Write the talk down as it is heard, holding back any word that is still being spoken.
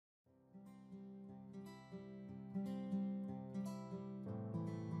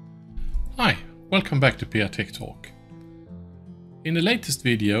Hi, welcome back to PR Tech Talk. In the latest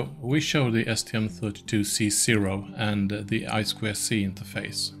video we showed the STM32C0 and the I2C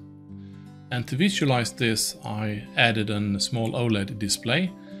interface. And to visualize this I added a small Oled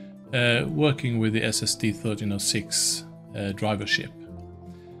display working with the SSD1306 driver chip.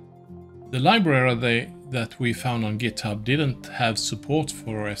 The library that we found on GitHub didn't have support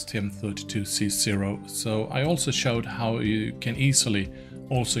for STM32C0, so I also showed how you can easily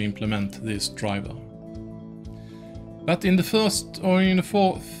also implement this driver. But in the first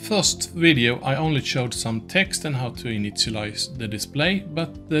video I only showed some text and how to initialize the display,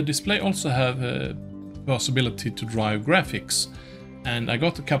 but the display also have a possibility to drive graphics. And I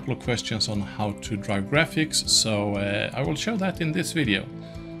got a couple of questions on how to drive graphics, so I will show that in this video.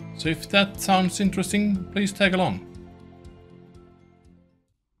 So if that sounds interesting, please tag along.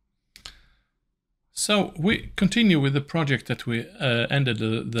 So we continue with the project that we ended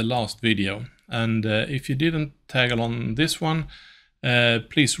the last video. And if you didn't tag along this one,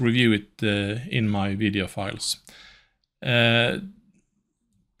 please review it in my video files. What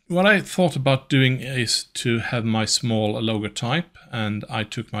I thought about doing is to have my small logotype, and I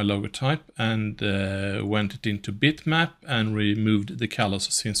took my logotype and went it into bitmap and removed the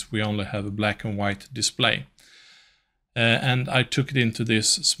colors since we only have a black and white display. And I took it into this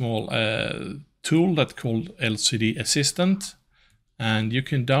small tool that's called LCD Assistant, and you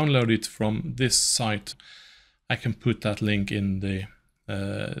can download it from this site. I can put that link in the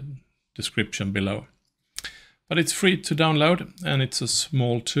description below. But it's free to download and it's a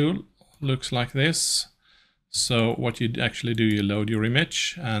small tool, looks like this. So what you actually do, you load your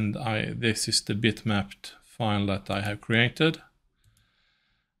image, and this is the bitmapped file that I have created.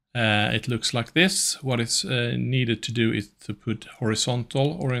 It looks like this. What is needed to do is to put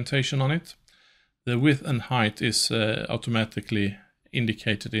horizontal orientation on it. The width and height is automatically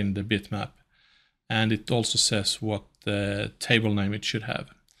indicated in the bitmap, and it also says what table name it should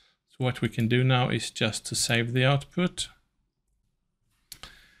have. So what we can do now is just to save the output.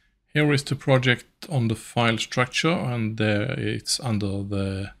 Here is the project on the file structure, and there it's under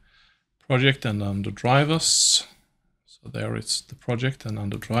the project and under drivers. So there it's the project, and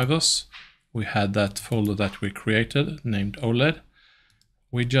under drivers we had that folder that we created named Oled.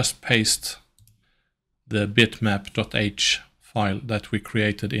 We just paste the bitmap.h file that we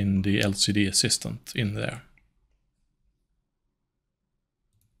created in the LCD Assistant in there.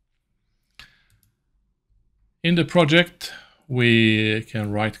 In the project we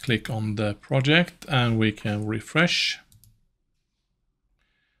can right click on the project and we can refresh,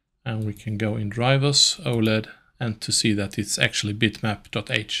 and we can go in drivers, Oled, and to see that it's actually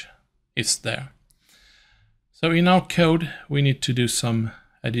bitmap.h is there. So in our code we need to do some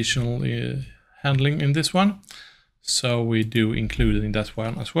additional handling in this one, so we do include it in that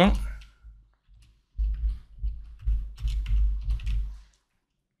one as well.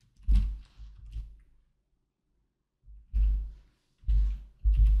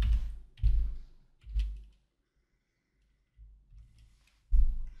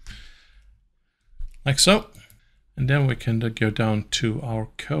 Like so. And then we can go down to our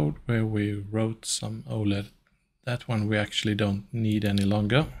code where we wrote some Oled. That one we actually don't need any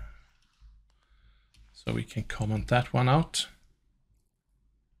longer, so we can comment that one out.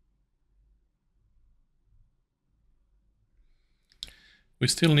 We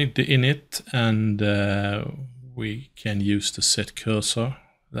still need the init, and we can use the set cursor,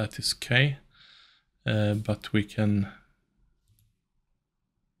 that is K, but we can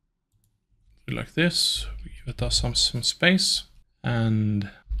do like this. We give it some space, and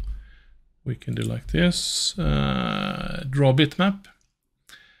we can do like this, draw bitmap.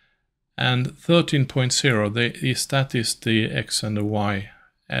 And 13.0, that is the X and the Y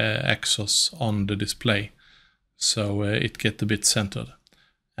axis on the display, so it gets a bit centered.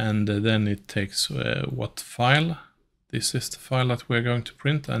 And then it takes what file. This is the file that we're going to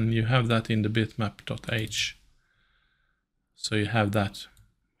print, and you have that in the bitmap.h. So you have that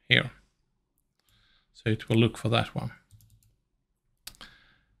here. So it will look for that one.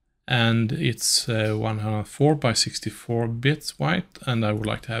 And it's 104 by 64 bits white, and I would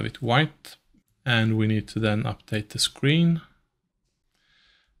like to have it white. And we need to then update the screen.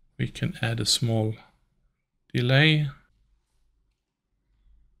 We can add a small delay.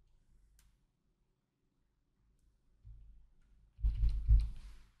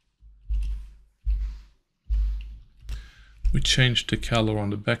 We change the color on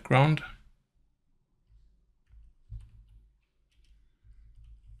the background.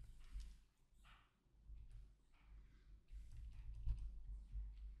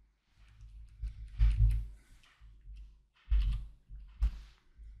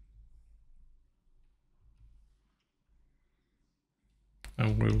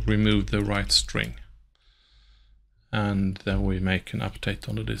 and we'll remove the right string. And then we make an update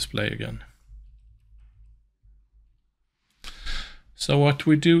on the display again. So what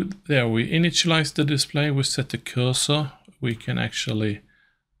we do there, we initialize the display, we set the cursor, we can actually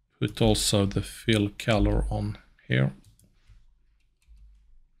put also the fill color on here.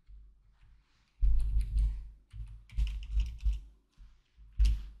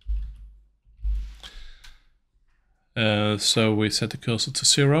 So we set the cursor to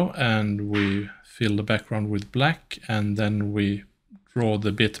 0 and we fill the background with black, and then we draw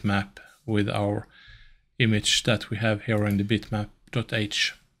the bitmap with our image that we have here in the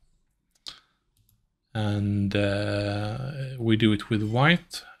bitmap.h. And we do it with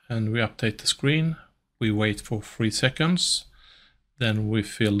white, and we update the screen. We wait for 3 seconds, then we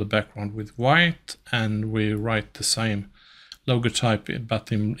fill the background with white, and we write the same Logotype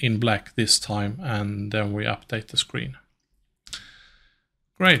but in black this time, and then we update the screen.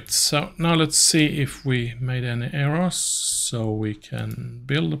 Great, so now let's see if we made any errors so we can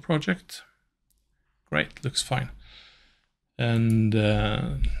build the project. Great, looks fine. And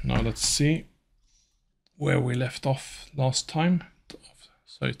now let's see where we left off last time.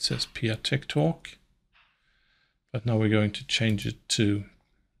 So it says PR Tech Talk, but now we're going to change it to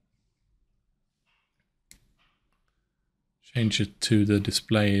the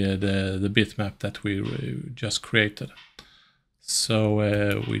display, the bitmap that we just created. So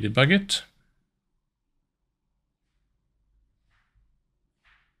we debug it.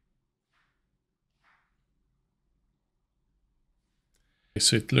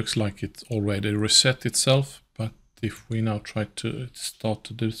 So it looks like it already reset itself, but if we now try to start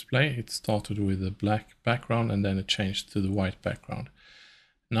the display, it started with a black background and then it changed to the white background.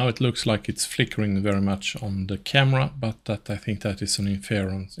 Now it looks like it's flickering very much on the camera, but I think that is an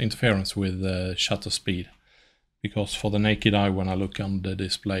interference with shutter speed. Because for the naked eye, when I look on the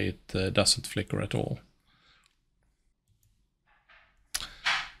display, it doesn't flicker at all.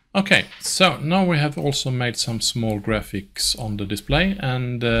 Okay, so now we have also made some small graphics on the display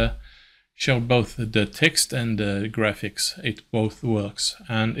and show both the text and the graphics. It both works.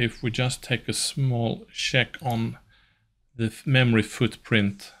 And if we just take a small check on the memory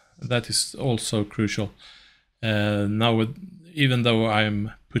footprint, that is also crucial. Now, even though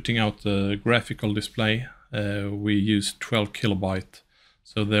I'm putting out the graphical display, we use 12 kilobyte,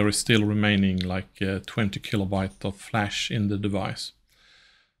 so there is still remaining like 20 kilobyte of flash in the device.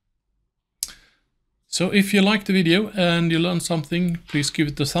 So if you liked the video and you learned something, please give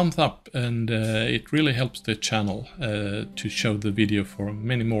it a thumbs up, and it really helps the channel to show the video for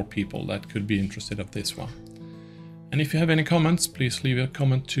many more people that could be interested of this one. And if you have any comments, please leave a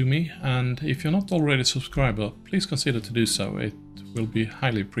comment to me, and if you're not already a subscriber, please consider to do so. It will be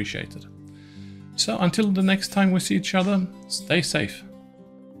highly appreciated. So until the next time we see each other, stay safe.